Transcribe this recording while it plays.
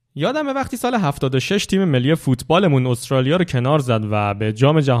یادمه وقتی سال 76 تیم ملی فوتبالمون استرالیا رو کنار زد و به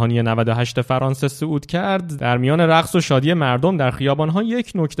جام جهانی 98 فرانسه صعود کرد، در میان رقص و شادی مردم در خیابان‌ها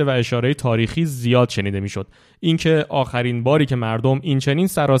یک نکته و اشاره تاریخی زیاد شنیده میشد. اینکه آخرین باری که مردم این چنین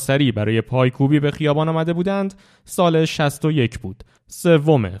سراسری برای پایکوبی به خیابان آمده بودند، سال 61 بود. 3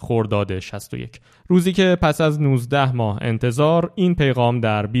 خرداد 61. روزی که پس از 19 ماه انتظار این پیغام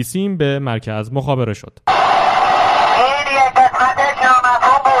در بیسیم به مرکز مخابره شد.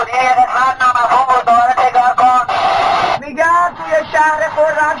 میگم توی شهر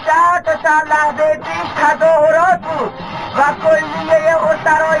خرمشهر تا چند لحظه پیش تظاهرات بود و کلیه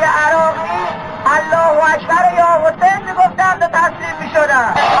اسرای عراقی الله اکبر یا حسین میگفتن و تسلیم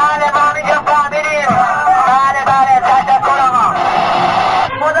میشدن. بله ما میگم فهمیدیم. بله تشکر آقا.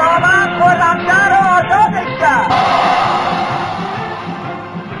 خداوند خرمشهر رو آزادش کرد.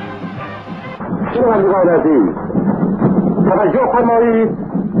 شنوندگان عزیز توجه فرمایید.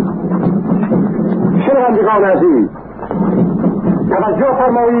 شنوندگان عزیز توجه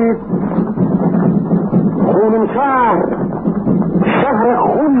فرمایید. خرمشهر شهر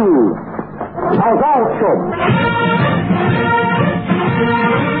خونی آزاد شد.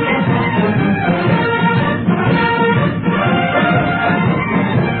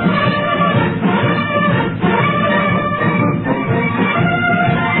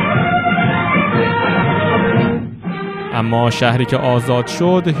 اما شهری که آزاد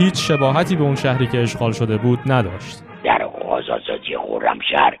شد هیچ شباهتی به اون شهری که اشغال شده بود نداشت. در آزادسازی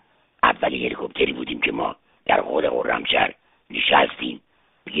خرمشهر اولین هلیکوپتری بودیم که ما در خود خرمشهر نشستیم.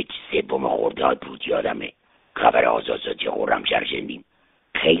 یه 3 خرداد بود یادمه خبر آزادسازی خرمشهر شنیدیم.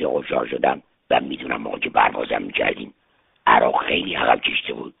 خیلی خوشحال شدم و میدونم موقع که پروازم میکردیم عراق خیلی عقب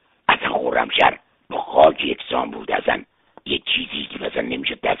کشیده بود. اصلا خرمشهر با خاک یکسان بود. اصلا یه چیزی که مثلا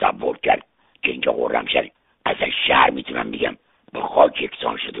نمیشه تصور کرد که اینجا خرمشهر اصلا شهر میتونم بگم با خاک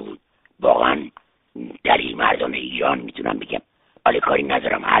یکسان شده بود. واقعا در این مردم ایران میتونم بگم حالا کاری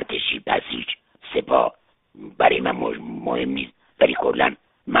ندارم ارتشی بسیج سپاه برای من مهم نیست، ولی کلا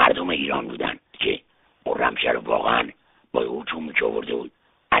مردم ایران بودن که خرمشهر واقعا با هجومی که آورده بود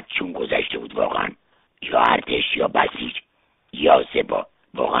از چون گذشته بود. واقعا یا ارتش یا بسیج یا سپاه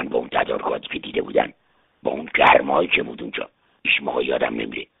واقعا با اون تدارکاتی که دیده بودن با اون گرمایی که بود اونجا هیچ موقع یادم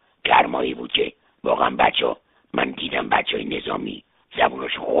نمیره. گرمایی بود که واقعا من دیدم بچهای نظامی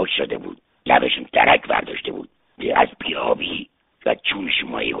زبونشون خوش شده بود، لبشون ترک برداشته بود از بیابی و چونشون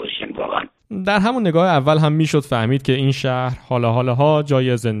مایه گذاشتن. واقعا در همون نگاه اول هم میشد فهمید که این شهر حالا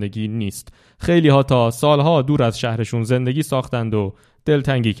جای زندگی نیست. خیلی ها تا سالها دور از شهرشون زندگی ساختند و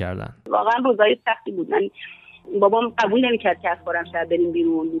دلتنگی کردند. واقعا روزای سختی بود. من بابام قبول نمی‌کرد که از خرمشهر بریم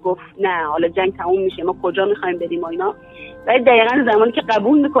بیرون. میگفت نه حالا جنگ تموم میشه ما کجا می‌خوایم بریم و اینا. ولی دقیقاً زمانی که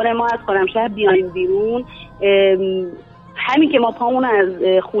قبول میکنه ما از خرمشهر بیایم بیرون، همین که ما پامون از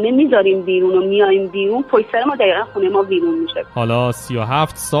خونه میذاریم بیرون و میایم بیرون، پشت سر ما دقیقاً خونه ما بیرون میشه. حالا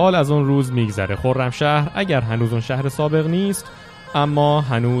 37 سال از اون روز میگذره. خرمشهر اگر هنوز اون شهر سابق نیست، اما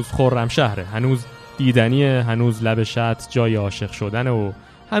هنوز خرمشهره، هنوز دیدنیه، هنوز لب شط جای عاشق شدن و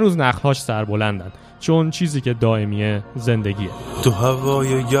هنوز نخل‌هاش سربلندن، چون چیزی که دائمیه زندگیه. تو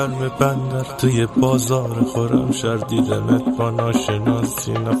هوای گرم بندر توی بازار خرمشهر دیدمت با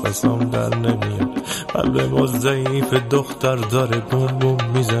ناشناسی نفسم در نمیاد. قلبم ضعیف دختر داره بوم بوم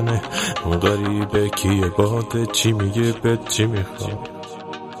میزنه. اون غریبه کیه باده چی میگه بهت چی میخواد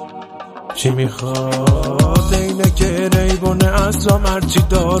چی میخواد اینه که ریبونه اصرام هرچی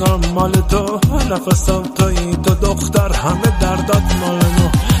دارم مال تو. نفسم توی تو دختر همه دردات مال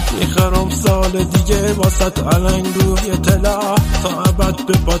ما. میخرم سال دیگه واسط علنگ روی طلا تا ابد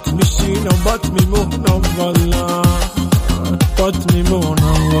به بات میشینم بات میمونم والا بات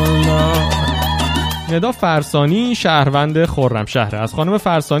میمونم والا. ندا فرسانی شهروند خرمشهر. از خانم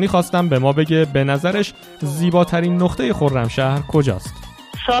فرسانی خواستم به ما بگه به نظرش زیباترین نقطه خرمشهر کجاست؟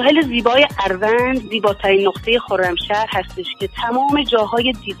 ساحل زیبای اروند زیباترین نقطه خرمشهر هستش که تمام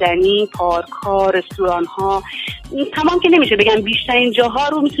جاهای دیدنی، پارک‌ها، رستوران‌ها، تمام که نمیشه بگم بیشترین جاها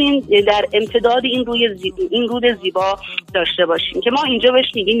رو میتونین در امتداد این رود زیبا داشته باشیم که ما اینجا بهش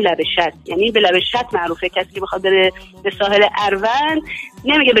میگیم لب شط. یعنی به لب شط معروفه. کسی که بخواد بره به ساحل اروند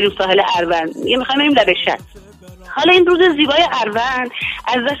نمیگه بریم ساحل اروند، میگه میخوایم بریم لب شط. حالا این رود زیبای اروند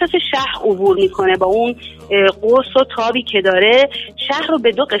از وسط شهر عبور میکنه با اون قوس و تابی که داره. شهر رو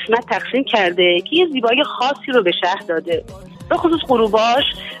به 2 قسمت تقسیم کرده که یه زیبایی خاصی رو به شهر داده. به خصوص غروباش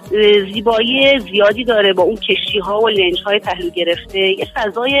زیبایی زیادی داره، با اون کشتی‌ها و لنج‌های پهلو گرفته یه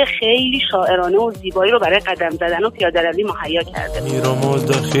فضای خیلی شاعرانه و زیبایی رو برای قدم زدن و پیاده‌روی مهیا کرده. میرم و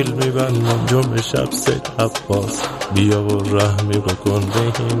داخل میبندم جمعه شب سید عباس، بیا و رحمی بکن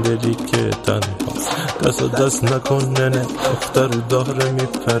به این دلی که تنهاست، دست و دست نکن ننه دختر داره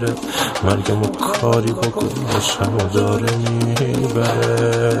میپره، مرگم و کاری بکن شما داره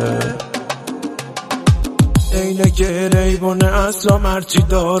میبره. اینه ریبونه اصلا مرچی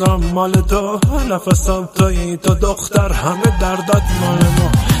دارم مال تو، نفسم توی تو دختر همه دردت مال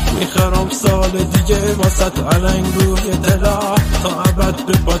ما، میخرم سال دیگه واسط علنگ روی دلا، تا عبد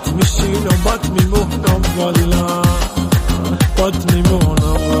به بات میشین و بات میمونم والا، بات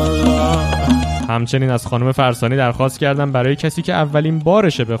میمونم والا. همچنین از خانم فرسانی درخواست کردم برای کسی که اولین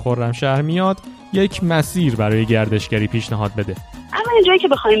بارشه به خرمشهر میاد یک مسیر برای گردشگری پیشنهاد بده. اما جایی که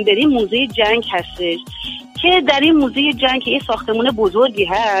بخوایم بریم موزه جنگ هستش که در این موزه جنگ که یه ساختمون بزرگی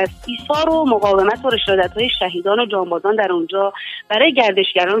هست، ایثار و مقاومت و رشادت‌های شهیدان و جانبازان در اونجا برای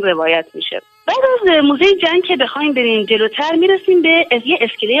گردشگران روایت میشه. بعد از موزه جنگ که بخوایم بریم جلوتر میرسیم به یه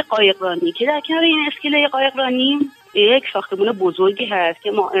اسکله قایقرانی که در کنار این اسکله قایقرانی یک ساختمون بزرگی هست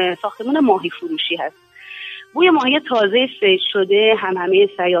که ساختمون ماهی فروشی هست. بوی ماهی تازه صید شده همه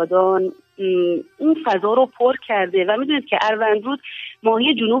صیادان اون فضا رو پر کرده و میدونید که اروندرود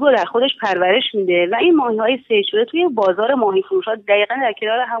ماهی جنوب رو در خودش پرورش میده و این ماهی‌های صید شده توی بازار ماهی فروش‌ها دقیقاً در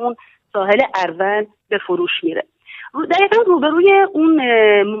کنار همون ساحل اروند به فروش میره. دقیقاً روبروی اون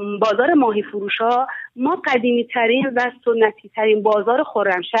بازار ماهی فروش‌ها ما قدیمی‌ترین و سنتی‌ترین بازار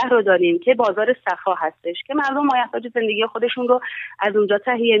خرمشهر رو داریم که بازار صفا هستش که مردم مایحتاج زندگی خودشون رو از اونجا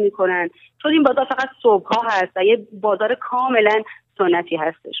تهیه میکنن، چون این بازار فقط صبح‌ها هست و یه بازار کاملاً سنتی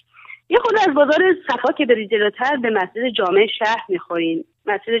هستش. یه خود از بازار صفا که برید جلوتر به مسجد جامع شهر میخورین.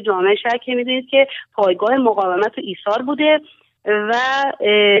 مسجد جامع شهر که میدونید که پایگاه مقاومت و ایثار بوده و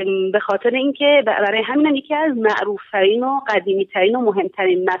به خاطر اینکه برای همین یکی از معروفترین و قدیمیترین و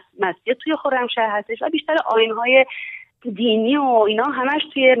مهمترین مسجد توی خرمشهر هستش و بیشتر آیین‌های دینی و اینا همش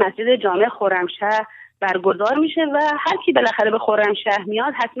توی مسجد جامع خرمشهر برگزار میشه و هر کی بالاخره به خرمشهر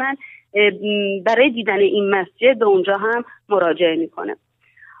میاد حتما برای دیدن این مسجد به اونجا هم مراجعه میکنه.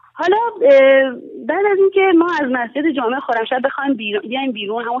 حالا بعد از اینکه ما از مسجد جامع خرمشهر بخوایم بیایم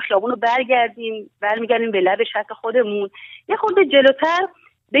بیرون، همون خیابون رو برمیگردیم به لب شط خودمون، یه خورده جلوتر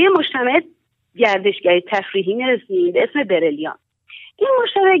به یه مجتمع گردشگری تفریحی میرسیم به اسم برلیان. این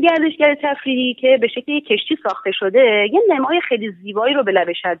مجتمع گردشگری تفریحی که به شکل یک کشتی ساخته شده یه نمای خیلی زیبایی رو به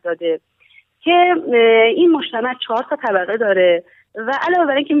لب شط داده که این مجتمع 4 طبقه داره و علاوه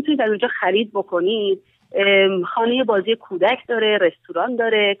بر اینکه میتونید از اونجا خرید بکنید، خانه بازی کودک داره، رستوران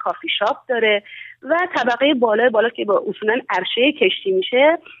داره، کافی شاپ داره و طبقه بالا که با اصولا عرشه کشتی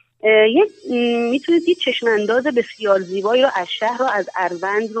میشه میتونید یه چشم انداز بسیار زیبایی رو از شهر رو از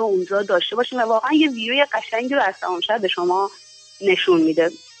اروند رو اونجا داشته باشین و واقعا یه ویوی قشنگی رو از تمام شهر به شما نشون میده.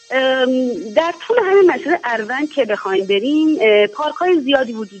 در طول همین مسیر اروند که بخوایم بریم پارک‌های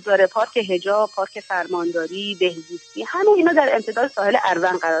زیادی وجود داره، پارک حجاب، پارک فرمانداری، بهزیستی، همه اینا در امتداد ساحل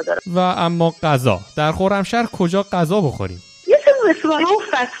اروند قرار داره. و اما غذا در خرمشهر کجا غذا بخوریم؟ یه سری رستوران‌ها و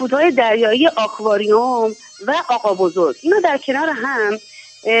فست‌فودهای دریایی آکواریوم و آقا بزرگ اینا در کنار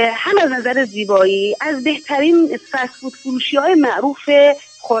هم از نظر زیبایی از بهترین فست‌فود فروشی‌های معروف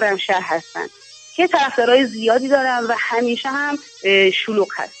خرمشهر هستن که طرفدارای زیادی دارن و همیشه هم شلوغ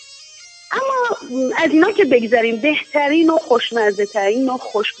هست. اما از اینا که بگذاریم بهترین و خوشمزه‌ترین و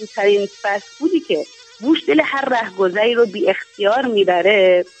خوشبوترین فست‌فودی که گوش دل هر رهگذری رو بی اختیار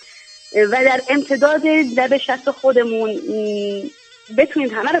میبره و در امتداد لب شط خودمون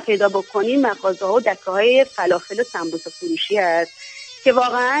بتونید همه رو پیدا بکنین، مغازه‌ها و دکه‌های فلافل و سمبوسه فروشی هست که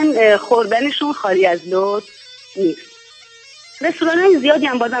واقعا خوردنشون خالی از لطف نیست. رستوران‌های زیادی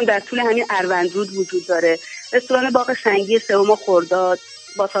هم بازم در طول همین اروندرود وجود داره. رستوران باغ سنگی 3 خرداد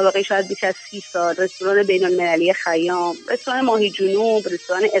با سابقه شاید بیش از 30 سال، رستوران بین‌المللی خیام، رستوران ماهی جنوب،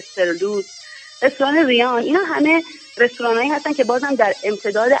 رستوران استرلود، رستوران ریان، اینا همه رستوران‌هایی هستن که بازم در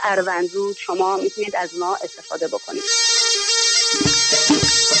امتداد اروندرود شما میتونید از اونها استفاده بکنید.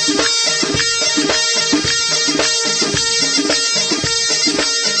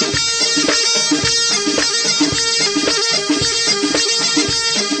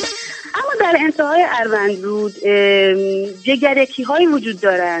 در انتهای اروندرود جگرکی-هایی وجود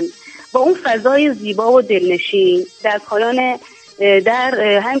دارند با اون فضای زیبا و دلنشین در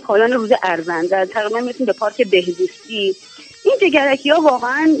همین پایان روز اروند، در تقریبا میتونید به پارک بهزیستی. این جگرکی‌ها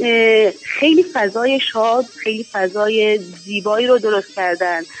واقعا خیلی فضای شاد، خیلی فضای زیبایی رو درست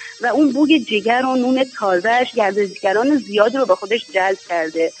کردن و اون بوی جگر و نون تازه‌اش گردشگران زیادی رو به خودش جلب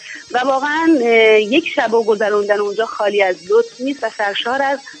کرده و واقعا یک شب و گذروندن اونجا خالی از لطف نیست و سرشار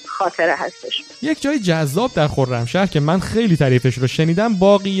از خاطره هستش. یک جای جذاب در خرمشهر که من خیلی تعریفش رو شنیدم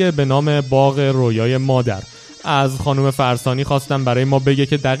باغی به نام باغ رویای مادر. از خانم فرسانی خواستم برای ما بگه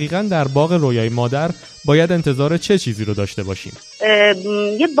که دقیقاً در باغ رویای مادر باید انتظار چه چیزی رو داشته باشیم.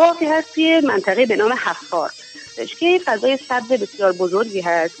 یه باغی هست توی منطقه به نام حفار که فضای سبز بسیار بزرگی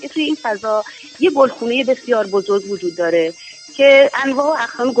هست که توی این فضا یه گلخونه بسیار بزرگ وجود داره که انواع و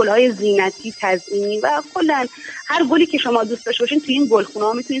اقسام گل‌های زینتی، تزئینی و کلاً هر گلی که شما دوست داشته باشین توی این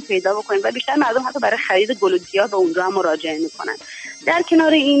گلخونه‌ها میتونید پیدا بکنید و بیشتر مردم حتی برای خرید گل و گیاه به اونجا هم مراجعه میکنن. در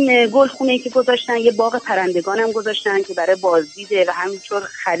کنار این گلخونه‌ای که گذاشتن یه باغ پرندگان هم گذاشتن که برای بازدیده و همینطور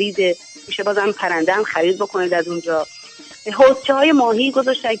خرید میشه بازم پرنده هم خرید بکنید از اونجا. حوضچه‌های ماهی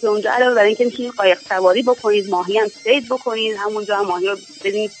گذاشتن که اونجا علاوه بر اینکه میتونید قایق سواری بکنید، ماهی هم صید بکنید، همونجا هم ماهی رو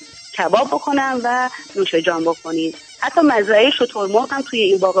بدین کباب بکنن و نوش جان بکنید. حتی مزرعه شترمرغ هم توی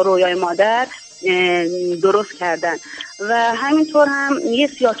این باغ رویای مادر درست کردن و همینطور هم یه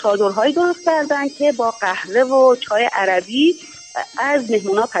سیاه چادرهایی درست کردن که با قهوه و چای عربی از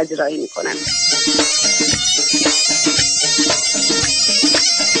مهمونا پذیرایی میکنن.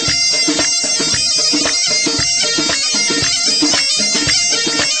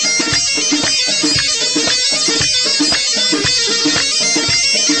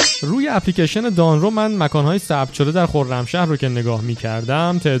 روی اپلیکیشن دانرو من مکانهای ثبت شده در خرمشهر رو که نگاه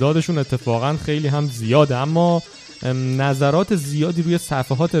می‌کردم تعدادشون اتفاقا خیلی هم زیاده، اما نظرات زیادی روی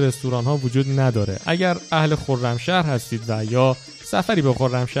صفحات رستوران‌ها وجود نداره. اگر اهل خرمشهر هستید و یا سفری به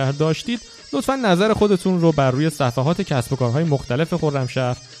خرمشهر داشتید لطفاً نظر خودتون رو بر روی صفحات کسب و کارهای مختلف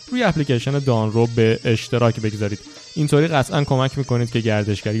خرمشهر روی اپلیکیشن دانرو به اشتراک بگذارید. اینطوری قطعاً کمک می‌کنید که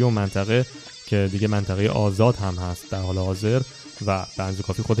گردشگری اون منطقه که دیگه منطقه آزاد هم هست در حال حاضر و به اندازه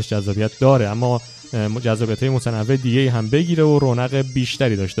کافی خودش جذابیت داره، اما جذابیت‌های متنوع دیگه هم بگیره و رونق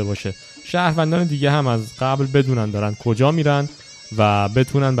بیشتری داشته باشه. شهروندان دیگه هم از قبل بدونن دارن کجا میرن و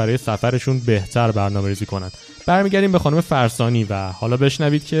بتونن برای سفرشون بهتر برنامه‌ریزی کنن. برمیگردیم به خانم فرسانی و حالا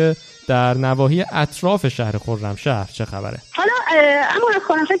بشنوید که در نواحی اطراف شهر خرمشهر چه خبره. حالا اما از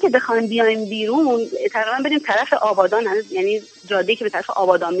خرمشهر که بخوایم بیایم بیرون تقریبا بریم طرف آبادان، یعنی جاده‌ای که به طرف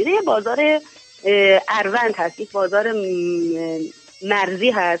آبادان میره بازار اروند هست، یک بازار مرزی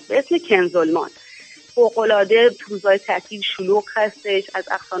هست به اسم کنزلمان. فوق‌العاده روزهای تعطیل شلوغ هستش، از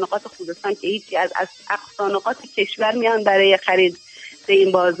اقصانقاط خوزستان که هیچی، از اقصانقاط کشور میان برای خرید به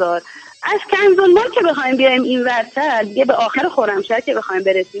این بازار. از کنزلمان که بخوایم بیایم این ورتر دیگه به آخر خرمشهر که بخوایم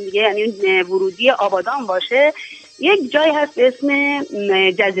برسیم دیگه، یعنی ورودی آبادان باشه، یک جایی هست به اسم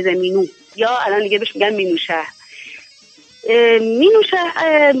جزیره مینو یا الان دیگه بهش میگن مینوشهر. مینوشهر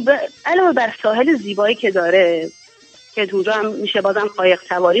علاوه بر ساحل زیبایی که داره که اونجا هم میشه بازم قایق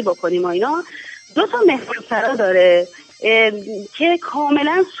سواری بکنیم و اینا، 2 مهمانسرا داره که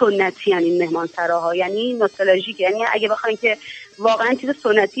کاملا سنتی هستن این مهمانسراها، یعنی نوستالژیک، یعنی اگه بخواین که واقعا چیز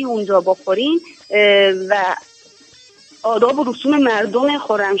سنتی اونجا بخورین و آداب و رسوم مردم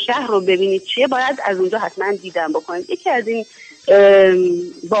خرمشهر رو ببینید چیه، باید از اونجا حتما دیدن بکنید. یکی از این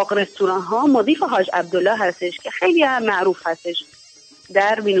باغ رستوران ها مضیف حاج عبدالله هستش که خیلی هم معروف هستش،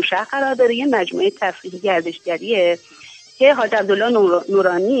 در مینوشهر قرار داره. یه مجموعه تفریحی گردشگریه که حاج عبدالله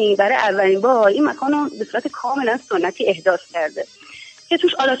نورانی برای اولین بار این مکان رو به صورت کاملا سنتی احداث کرده که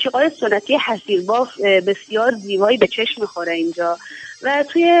توش آلاچیقای سنتی حصیرباف بسیار زیبایی به چشم میخوره اینجا. و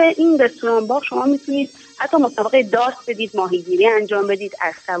توی این رستوران باغ شما میتونید حتی مسابقه داست بدید، ماهیگیری انجام بدید،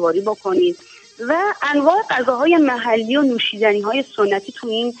 اسب‌سواری بکنید و انواع غذاهای محلی و نوشیدنی‌های سنتی تو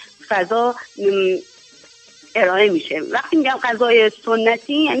این فضا ارائه میشه. وقتی میگم غذای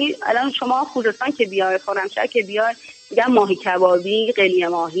سنتی یعنی الان شما خوزستان که بیاید، خرمشهر که بیاید، میگم ماهی کبابی، قلیه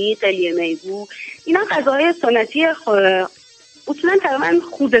ماهی، قلیه میگو، اینا غذاهای سنتی اصولا تقریبا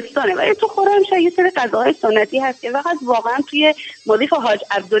خوزستانه. ولی تو خرمشهر یه سری غذاهای سنتی هست که فقط واقعا توی مضیف حاج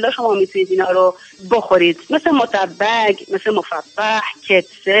عبدالله شما میتونید اینا رو بخورید، مثل مطبق، مثل مفبح،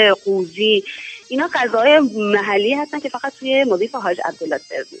 کبسه، قوزی. اینا غذاهای محلی هستن که فقط توی مضیف حاج عبدالله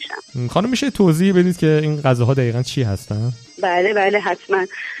سرو میشن. خانم میشه توضیح بدید که این غذاها دقیقاً چی هستن؟ بله حتما.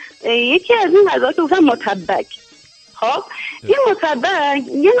 یکی از این غذاها که گفتم مطبق. خب این مطبق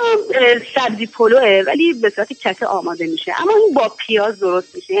یه نوع سبزی پلوه ولی به صورت کته آماده میشه، اما این با پیاز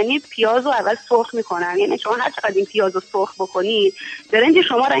درست میشه. یعنی پیاز رو اول سرخ میکنن، یعنی شما هر چقدر این پیاز رو سرخ بکنید برنج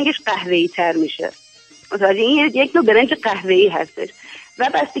شما رنگش قهوه‌ای تر میشه. متوجه این یک نوع برنج قهوه‌ای هستش و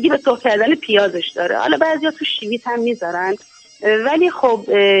بستگی به سرخ کردن پیازش داره. حالا بعضیا تو شیویت هم میذارن، ولی خب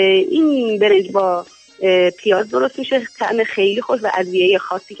این برنج با پیاز درست میشه، طعم خیلی خوش و ادویه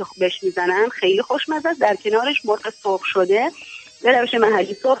خاصی که بهش میزنن خیلی خوشمزه است. در کنارش مرغ سرخ شده به روش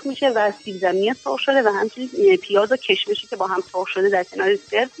محلی سرخ میشه و سیب زمینی سرخ شده و همچنین پیاز و کشمشی که با هم سرخ شده در کنارش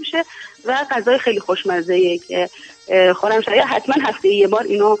سرو میشه و غذای خیلی خوشمزه‌ایه که خرمشهری‌ها حتما هفته یه بار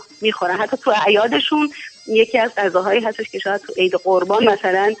اینو میخورن. حتی تو اعیادشون یکی از غذاهایی هستش که شاید تو عید قربان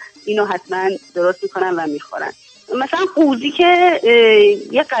مثلا اینو حتما درست میکنن و میخورن. مثلا قوزی که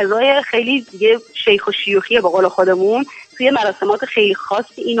یه غذای خیلی دیگه شیخ و شیوخیه به قول خودمون، توی مراسمات خیلی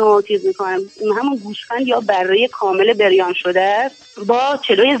خاصی اینو چیز میکنن. همون گوسفند یا بره کامل بریان شده است با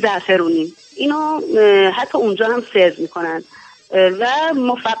چلوی زعفرونی، اینو حتی اونجا هم سرو میکنن و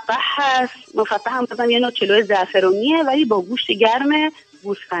مفقع هست. مفقع هم مثلا یه نوع چلوی زعفرونیه ولی با گوشت گرم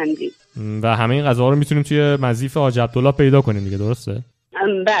گوسفندی. و همه این غذاها رو میتونیم توی مضیف حاج عبدالله پیدا کنیم دیگه، درسته؟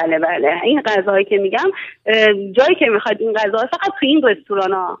 بله بله، این غذاهایی که میگم جایی که میخواد این غذا فقط توی این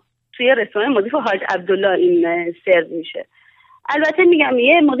رستورانا، توی رستوران مضیف حاج عبدالله این سرو میشه. البته میگم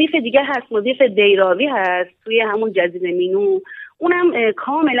یه مضیف دیگه هست، مضیف دیراوی هست توی همون جزیره مینو، اونم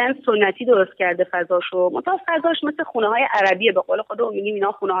کاملا سنتی درست کرده فضاشو. مثلا فضاش مثل خونه های عربیه، به قول خودمون میگیم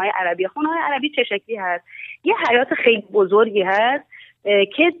اینا خونه های عربیه. خونه های عربی چه شکلی هست؟ یه حیاط خیلی بزرگی هست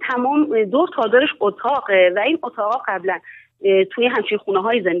که تمام دور تا دورش اتاقه و این اتاقا قبلا توی همچین خونه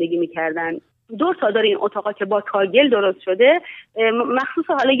های زندگی میکردن. دور تا دور این اتاقا که با تاگل درست شده مخصوص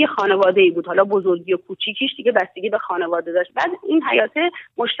حالا یه خانواده‌ای بود، حالا بزرگی و کوچیکیش دیگه بستگی به خانواده داشت. بعد این حیاط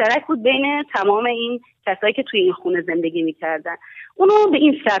مشترک بود بین تمام این کسایی که توی این خونه زندگی میکردن. اونو به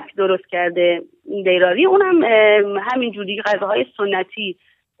این سبک درست کرده دیراوی. اونم همین جوری غذاهای سنتی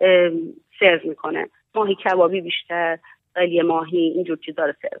سرو میکنه، ماهی کبابی بیشتر، قلیه ماهی، اینجور چیزا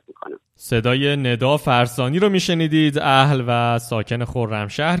رو سرو میکنم. صدای ندا فرسانی رو میشنیدید، اهل و ساکن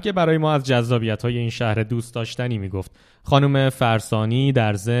خرمشهر که برای ما از جذابیت‌های این شهر دوست داشتنی میگفت. خانم فرسانی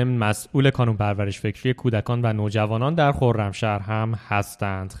در ضمن مسئول کانون پرورش فکری کودکان و نوجوانان در خرمشهر هم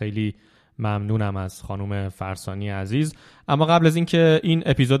هستند. خیلی ممنونم از خانم فرسانی عزیز. اما قبل از اینکه این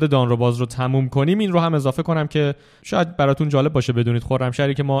اپیزود دان رو باز رو تموم کنیم، این رو هم اضافه کنم که شاید براتون جالب باشه بدونید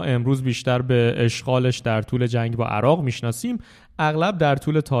خرمشهری که ما امروز بیشتر به اشغالش در طول جنگ با عراق میشناسیم، اغلب در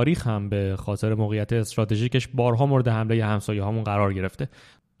طول تاریخ هم به خاطر موقعیت استراتژیکش بارها مورد حمله همسایه‌هامون قرار گرفته.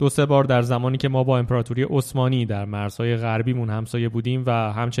 2-3 بار در زمانی که ما با امپراتوری عثمانی در مرزهای غربیمون همسایه بودیم و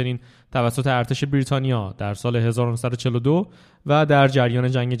همچنین توسط ارتش بریتانیا در سال 1942 و در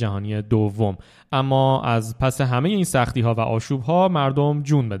جریان جنگ جهانی دوم. اما از پس همه این سختی‌ها و آشوب‌ها مردم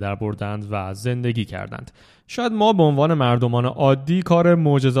جون به در بردند و زندگی کردند. شاید ما به عنوان مردمان عادی کار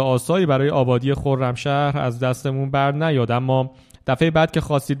معجزه‌آسایی برای آبادی خرمشهر از دستمون بر نیاد، اما دفعه بعد که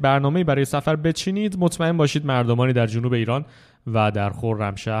خواستید برنامه‌ای برای سفر بچینید، مطمئن باشید مردمانی در جنوب ایران و در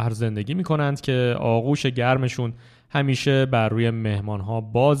خرمشهر زندگی می‌کنند که آغوش گرمشون همیشه بر روی مهمان‌ها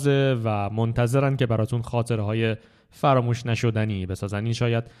بازه و منتظرن که براتون خاطره‌های فراموش نشدنی بسازن. این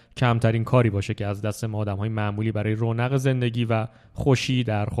شاید کمترین کاری باشه که از دست ما آدم‌های معمولی برای رونق زندگی و خوشی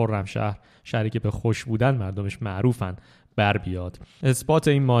در خرمشهر، شهری که به خوش بودن مردمش معروفن، بر بیاد. اثبات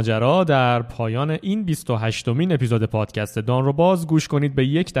این ماجرا در پایان این 28مین اپیزود پادکست دان رو باز گوش کنید به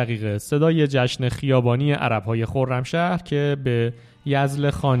 1 دقیقه صدای جشن خیابانی عرب‌های خرمشهر که به یزل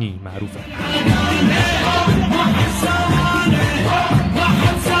خانی معروفه.